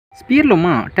స్పియర్లో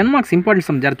 10 marks important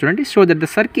some జర చూడండి. Show that the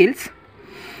circles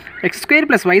x²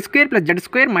 + y² + z²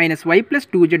 - y +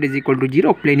 2z = 0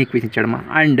 ఒక plane equation ఇచ్చాడు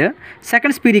and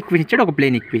second spear equation ఇచ్చాడు, ఒక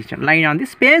plane equation line on the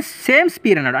same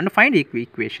spear అన్నాడు and find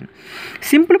equation.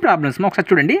 Simple problems ఒకసారి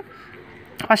చూడండి.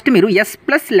 First మీరు s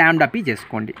 + λp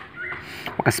చేసుకోండి,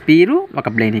 ఒక స్పియరు ఒక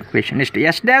plane equation. Next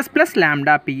s' +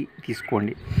 λp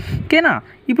తీసుకోండి, ఓకేనా.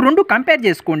 ఇప్పుడు రెండు కంపేర్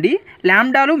చేసుకోండి,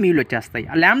 లాంబ్డాలు మీలు వచ్చేస్తాయి.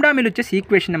 ఆ లాంబ్డా మీలు వచ్చేసి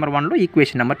ఈక్వేషన్ నెంబర్ 1లో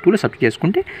ఈక్వేషన్ నెంబర్ 2లో సబ్స్టిట్యూట్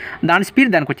చేసుకుంటే దాని స్పీడ్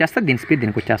దానికి వచ్చేస్తుంది, దీని స్పీడ్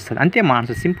దీనికి వచ్చేస్తుంది, అంతే మా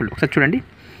ఆన్సర్. సింపుల్. ఒకసారి చూడండి.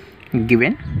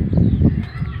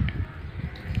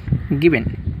 గివెన్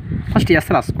ఫస్ట్ ఎస్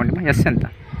రాసుకోండి. ఎస్ ఎంత?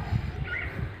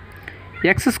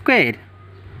 x²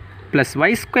 +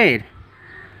 y²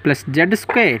 + z²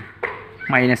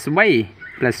 - y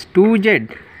 + 2z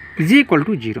 =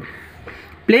 0.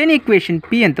 Plane equation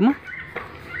p ఎంతమా?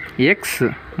 x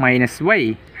 - y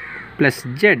 +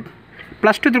 z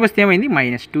 +2 తిరిగి వస్తే ఏమైంది?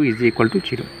 -2 =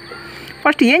 0.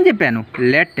 ఫస్ట్ ఏం చెప్పాను?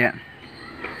 Let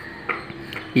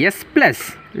s +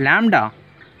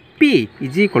 λp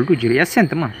 = 0. s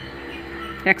ఎంతమా?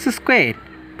 x² +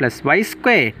 y²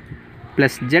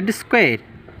 + z²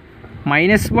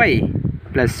 - y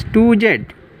 + 2z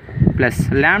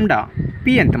 + λ p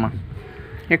ఎంతమా?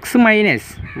 x - y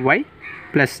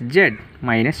 + z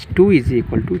 - 2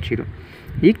 = 0.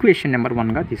 Equation number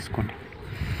 1గా తీసుకోండి,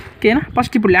 ఓకేనా.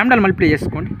 ఫస్ట్ ఇప్పుడు లాంబ్డాలు మల్టిప్లై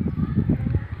చేసుకోండి.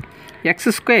 x²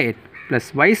 +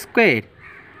 y²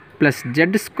 + z²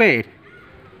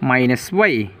 -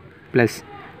 y +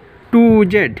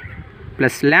 2z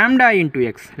 + λ ×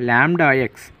 x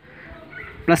λx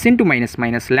plus into minus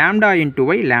λ ×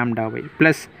 y λy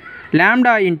plus λ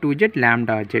 × z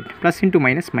λz plus into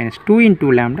minus 2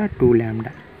 × λ 2λ.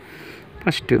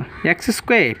 First x²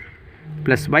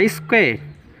 + y²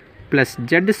 +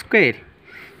 z²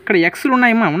 ఇక్కడ ఎక్స్లు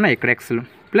ఉన్నాయమ్మా, ఉన్నాయి ఇక్కడ ఎక్స్లు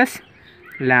plus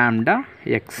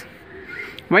λx.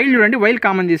 While చూడండి, వైల్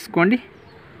కామన్ తీసుకోండి.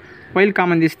 వైల్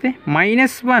కామన్ తీస్తే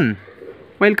 -1,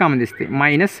 while common తీస్తే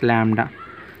 -λ.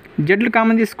 జెడ్లు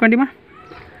common తీసుకోండి మా,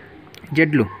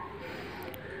 జెడ్లు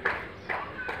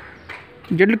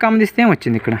కామన్ తీస్తే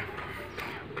ఏమొచ్చింది? ఇక్కడ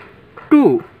 2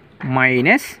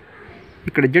 మైనస్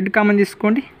ఇక్కడ జెడ్ కామన్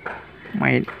తీసుకోండి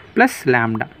ప్లస్ λ,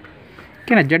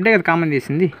 ఓకేనా. జెడ్ కదా కామన్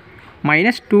తీసింది,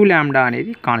 -2λ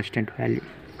అనేది కాన్స్టెంట్ వాల్యూ.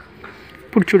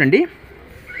 ఇప్పుడు చూడండి,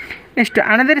 నెక్స్ట్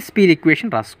అనదర్ స్పియర్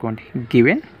ఈక్వేషన్ రాసుకోండి.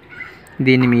 గివెన్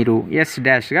దీన్ని మీరు s'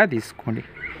 తీసుకోండి.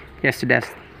 s'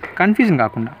 కన్ఫ్యూజన్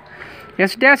కాకుండా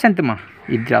s' ఎంతమా?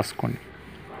 ఇది రాసుకోండి.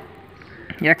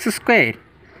 x²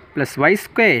 + y²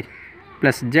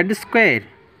 + z²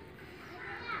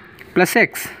 +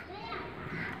 x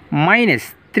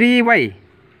 - 3y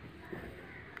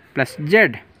 + z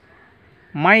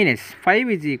 - 5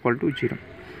 = 0.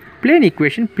 Plane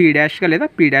equation p' లేదా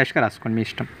p' రాసుకోండి, మీ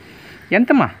ఇష్టం.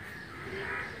 ఎంతమా?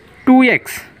 2x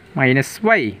 -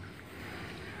 y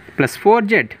 +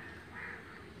 4z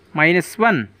 -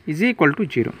 1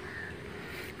 = 0.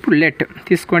 ఇప్పుడు లెట్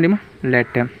తీసుకోండి మా,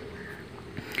 లెట్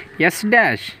s' +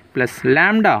 λ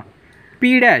p'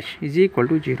 =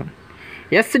 0.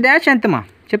 s' ఎంతమా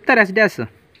చెప్తారు? s'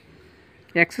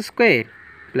 x²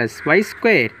 + y²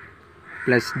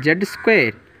 + z²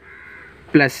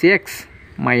 + x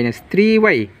 -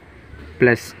 3y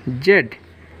 + z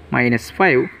 -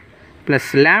 5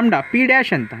 + λ p'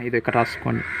 ఎంత? ఇది ఇక్కడ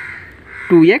రాసుకోండి.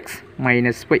 2x - y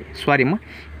సారీ అమ్మా,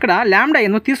 ఇక్కడ λ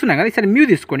ఏమో తీసుకున్నాం కదా, ఈసారి మ్యూ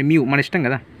తీసుకోండి. మ్యూ మన ఇష్టం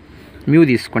కదా, మ్యూ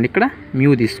తీసుకోండి. ఇక్కడ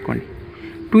మ్యూ తీసుకోండి.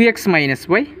 2x - y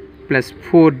 +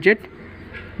 4z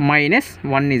 -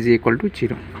 1 =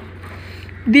 0.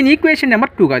 దీని ఈక్వేషన్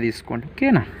నెంబర్ 2గా తీసుకోండి,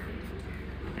 ఓకేనా.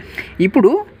 ఇప్పుడు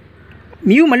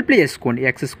మ్యూ మల్టిప్లై చేసుకోండి.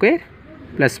 x²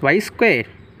 + y²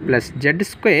 + z²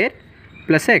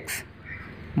 + x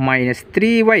 -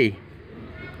 3y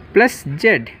 + z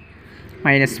 -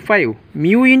 5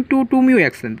 mu into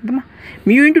 2μx ఎంత?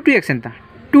 మ్యూ ఇంటూ 2x ఎంత?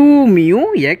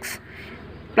 2μx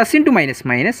plus into minus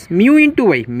mu into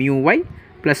y μy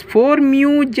 +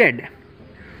 4μz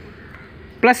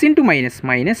plus into minus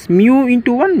mu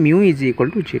into 1 mu =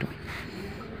 0.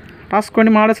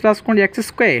 రాసుకోండి, models రాసుకోండి. x²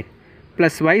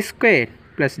 + y²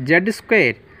 +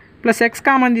 z² + x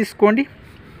common తీసుకోండి.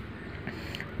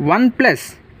 1 +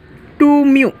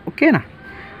 2μ, ఓకేనా.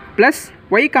 Plus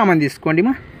y common తీసుకోండి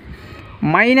మా,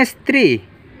 -3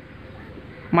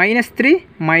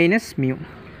 - μ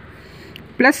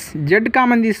plus z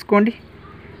common తీసుకోండి.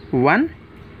 1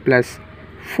 +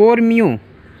 4μ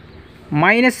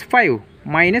 -5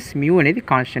 μ అనేది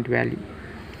కాన్స్టెంట్ వాల్యూ,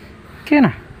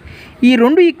 ఓకేనా. ఈ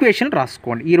రెండు ఈక్వేషన్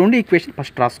రాసుకోండి. ఈ రెండు ఈక్వేషన్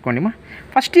ఫస్ట్ రాసుకోండి మా.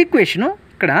 ఫస్ట్ ఈక్వేషను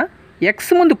ఇక్కడ x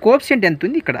ముందు కోఎఫిషియంట్ ఎంత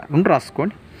ఉంది? ఇక్కడ 2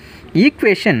 రాసుకోండి.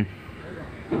 ఈక్వేషన్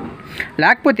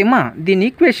లేకపోతే మా దీని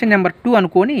ఈక్వేషన్ నెంబర్ 2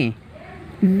 అనుకొని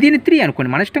దీని 3 అనుకోండి,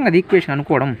 మన ఇష్టం కదా ఈక్వేషన్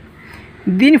అనుకోవడం.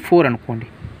 దీని 4 అనుకోండి.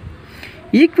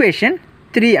 Equation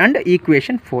 3 and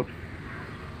equation 4.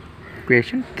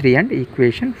 Equation 3 and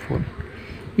equation 4.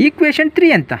 Equation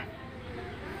 3 ఎంత?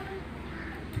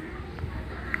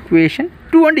 ఈక్వేషన్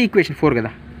 2 అండ్ ఈక్వేషన్ 4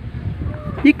 కదా.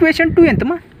 Equation 2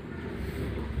 ఎంతమా?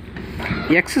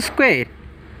 x²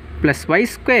 plus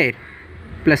y²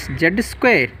 plus z²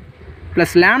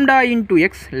 plus lambda into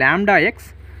x, lambda x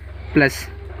plus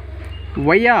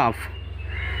y of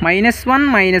 -1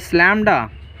 minus lambda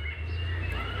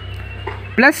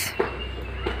plus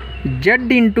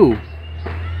z into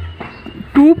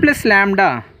 2 plus lambda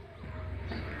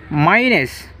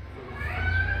minus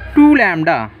 2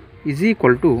 lambda is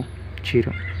equal to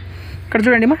 0. ఇక్కడ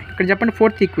చూడండి మా, ఇక్కడ చెప్పండి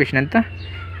 4th equation ఎంత?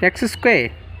 x²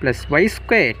 plus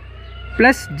y²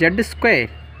 plus z²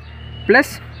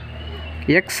 plus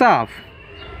x of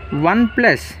 1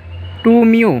 plus 2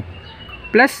 mu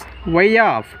plus y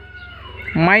of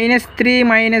 -3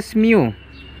 minus mu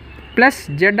plus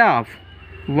z of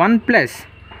 1 plus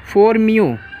 4 mu.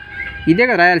 ఇదే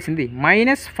కదా రాయాల్సింది.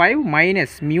 -5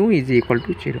 minus mu is equal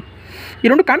to 0. ఈ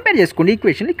రెండు కంపేర్ చేసుకోండి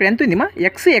ఈక్వేషన్. ఇక్కడ ఎంత ఉంది మా?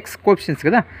 x కోఎఫిషియెంట్స్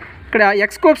కదా. ఇక్కడ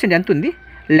x కోఎఫిషియెంట్ ఎంత ఉంది?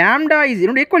 లాంబ్డా ఈజ్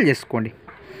రెండు ఈక్వల్ చేసుకోండి.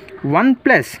 1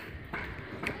 plus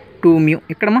 2 mu.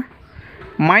 ఇక్కడమ్మా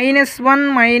 -1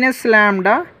 minus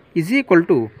lambda is equal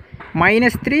to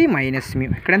 -3 minus mu.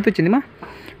 ఇక్కడ ఎంత వచ్చింది మా?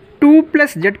 2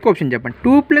 ప్లస్ z కోఎఫిషియెంట్ చెప్పండి.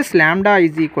 2 plus lambda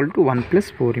is equal to 1 plus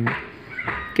 4 mu.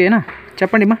 ఓకేనా?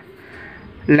 చెప్పండి మా.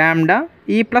 లాంబ్డా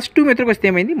ఈ +2 మెథడ్కి వస్తే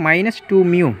ఏమైంది? -2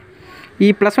 మ్యూ. ఈ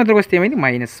ప్లస్ మెథడ్కి వస్తే ఏమైంది?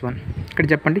 -1. ఇక్కడ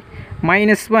చెప్పండి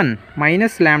 -1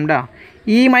 మైనస్ లాంబ్డా.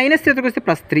 ఈ మైనస్ మెథడ్కి వస్తే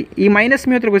 +3. ఈ మైనస్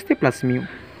మ్యూ మెథడ్కి వస్తే ప్లస్ మ్యూ.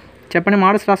 చెప్పండి,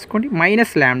 మోడల్స్ రాసుకోండి.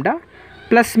 Minus lambda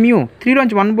plus mu.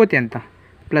 3లోంచి 1 పోతే ఎంత?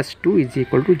 +2 is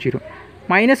equal to 0.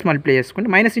 Minus multiply చేసుకోండి.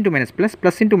 Minus into minus plus,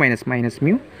 plus into minus minus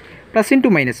mu, plus into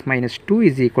minus -2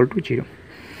 is equal to 0.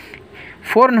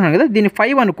 4 అన్నాను కదా, దీన్ని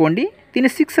 5 అనుకోండి,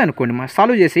 దీన్ని 6 అనుకోండి. మా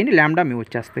సాల్వ్ చేసేయండి, లాంబ్డా మ్యూ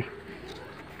వచ్చేస్తాయి.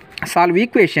 Solve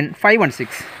equation 5 and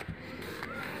 6.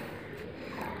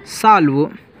 Solve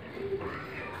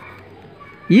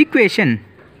equation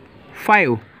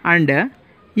 5 and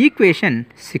equation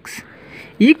 6.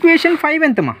 Equation 5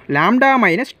 ఎంతమా? Lambda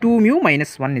 -2 mu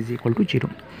minus 1 is equal to 0.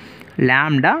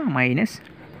 Lambda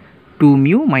 -2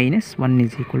 mu minus 1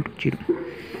 is equal to 0.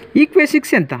 Equation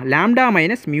 6 ఎంత? Lambda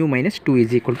minus mu minus 2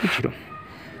 is equal to 0.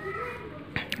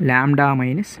 Lambda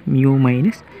minus mu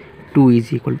minus 2 is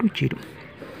equal to 0.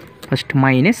 First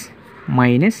minus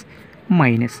minus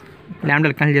minus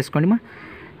లాంబ్డాలు cancel చేసుకోండి మా.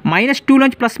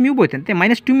 -2లోంచి plus mu పోతే ఎంత?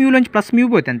 -2 మ్యూలోంచి plus mu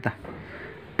పోతే ఎంత?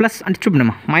 Plus అంటే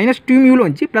చూడమ్మా, -2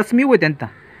 మ్యూలోంచి plus mu పోతే ఎంత?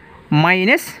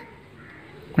 మైనస్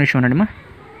కొంచెం ఉండండి మా.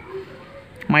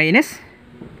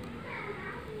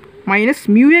 మైనస్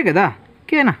మ్యూయే కదా.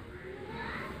 ఓకేనా?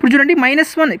 ఇప్పుడు చూడండి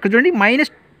 -1. ఇక్కడ చూడండి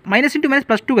మైనస్ ఇంటూ మైనస్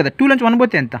 +2 కదా. 2లోంచి 1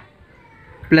 పోతే ఎంత?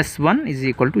 +1 is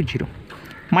equal to 0.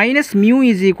 Minus mu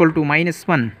is equal to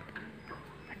 -1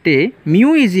 అంటే మ్యూ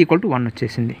ఈజ్ ఈక్వల్ టు 1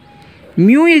 వచ్చేసింది.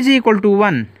 Mu is equal to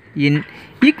 1 in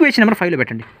equation number 5లో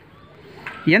పెట్టండి.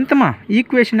 ఎంతమా?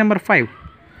 Equation number 5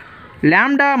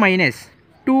 lambda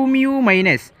 -2 mu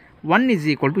minus 1 is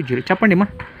equal to 0. చెప్పండి మా.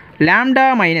 లాంబ్డా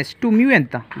 -2 మ్యూ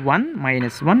ఎంత? 1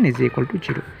 minus 1 is equal to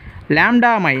 0.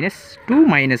 Lambda -2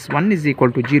 minus 1 is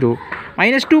equal to 0.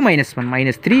 -2 minus 1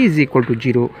 -3 is equal to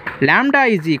 0. Lambda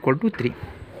is equal to 3.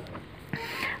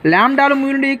 లాంబ్డాలో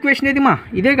mu నుండి equation ఏది మా?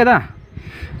 ఇదే కదా.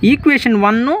 Equation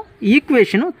 1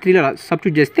 equation 3లో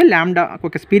substitute చేస్తే lambda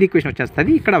ఒక స్పీడ్ ఈక్వేషన్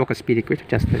వచ్చేస్తుంది, ఇక్కడ ఒక స్పీడ్ ఈక్వేషన్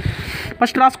వచ్చేస్తుంది.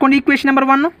 ఫస్ట్ రాసుకోండి equation number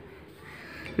 1.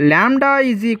 Lambda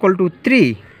is equal to 3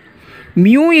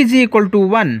 mu is equal to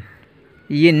 1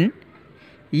 in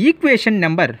equation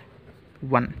number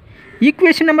 1.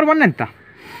 Equation number 1 ఎంత?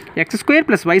 x²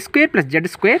 plus y² plus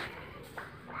z²,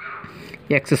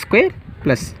 x²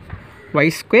 plus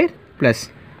y² plus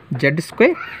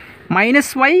z²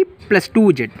 minus y plus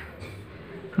 2z,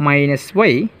 minus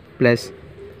y plus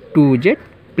 2z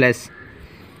plus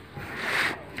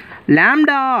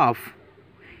lambda of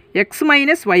x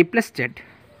minus y plus z.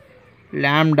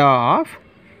 Lambda of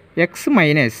x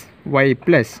minus y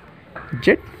plus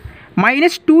z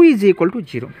 -2 is equal to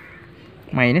 0.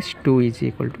 -2 is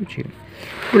equal to 0.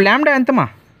 ఇప్పుడు lambda ఎంతమా?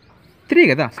 3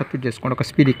 కదా. Substitute చేసుకోండి, ఒక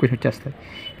speed equation వచ్చేస్తుంది.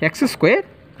 x²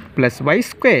 plus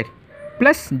y²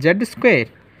 plus z²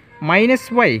 minus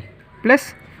y plus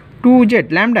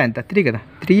 2z. Lambda ఎంత? 3 కదా.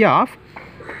 3 of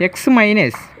x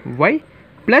minus y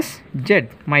plus z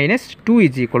minus 2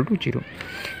 is equal to 0.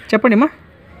 చెప్పండి మా.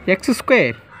 x²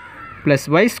 plus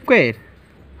y²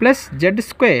 plus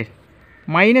z²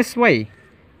 minus y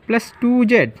plus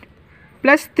 2z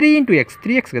plus 3 into x,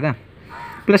 3x కదా,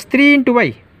 plus 3 into y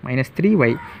minus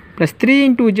 3y plus 3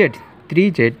 into z,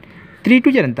 3z 3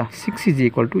 2 జర్ ఎంత 6 is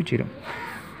equal to 0.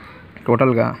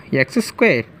 టోటల్గా X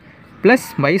square plus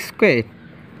y square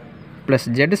plus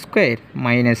Z square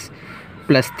minus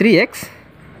plus 3x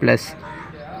plus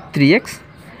 3x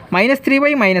minus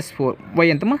 3y minus 4y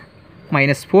ఎంతమ్మా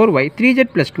minus 4y 3z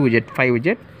plus 2z 5z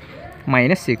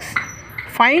minus 6.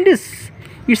 Find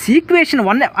its equation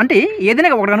 1. అంటే ఏదైనా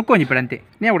ఒకటి కనుక్కోని ఇప్పుడు అంతే.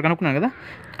 నేను ఒకటి కనుక్కున్నాను కదా,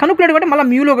 కనుక్కున్నాడు కాబట్టి మళ్ళీ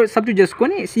మ్యూలో సబ్స్టిట్యూట్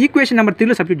చేసుకొని ఈక్వేషన్ నెంబర్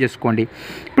 3లో సబ్స్టిట్యూట్ చేసుకోండి.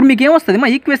 ఇప్పుడు మీకు ఏమొస్తుంది మా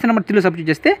ఈక్వేషన్ నెంబర్ 3లో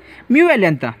సబ్స్టిట్యూట్ చేస్తే మ్యూ వాల్యూ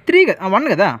ఎంత 3 కదా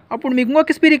 1 కదా, అప్పుడు మీకు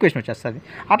ఇంకొక స్పీడ్ ఈక్వేషన్ వచ్చేస్తుంది.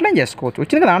 అట్లా చేసుకోవచ్చు.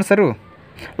 వచ్చింది కదా ఆన్సరు,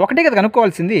 ఒకటే కదా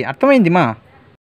కనుక్కోవాల్సింది. అర్థమైంది మా.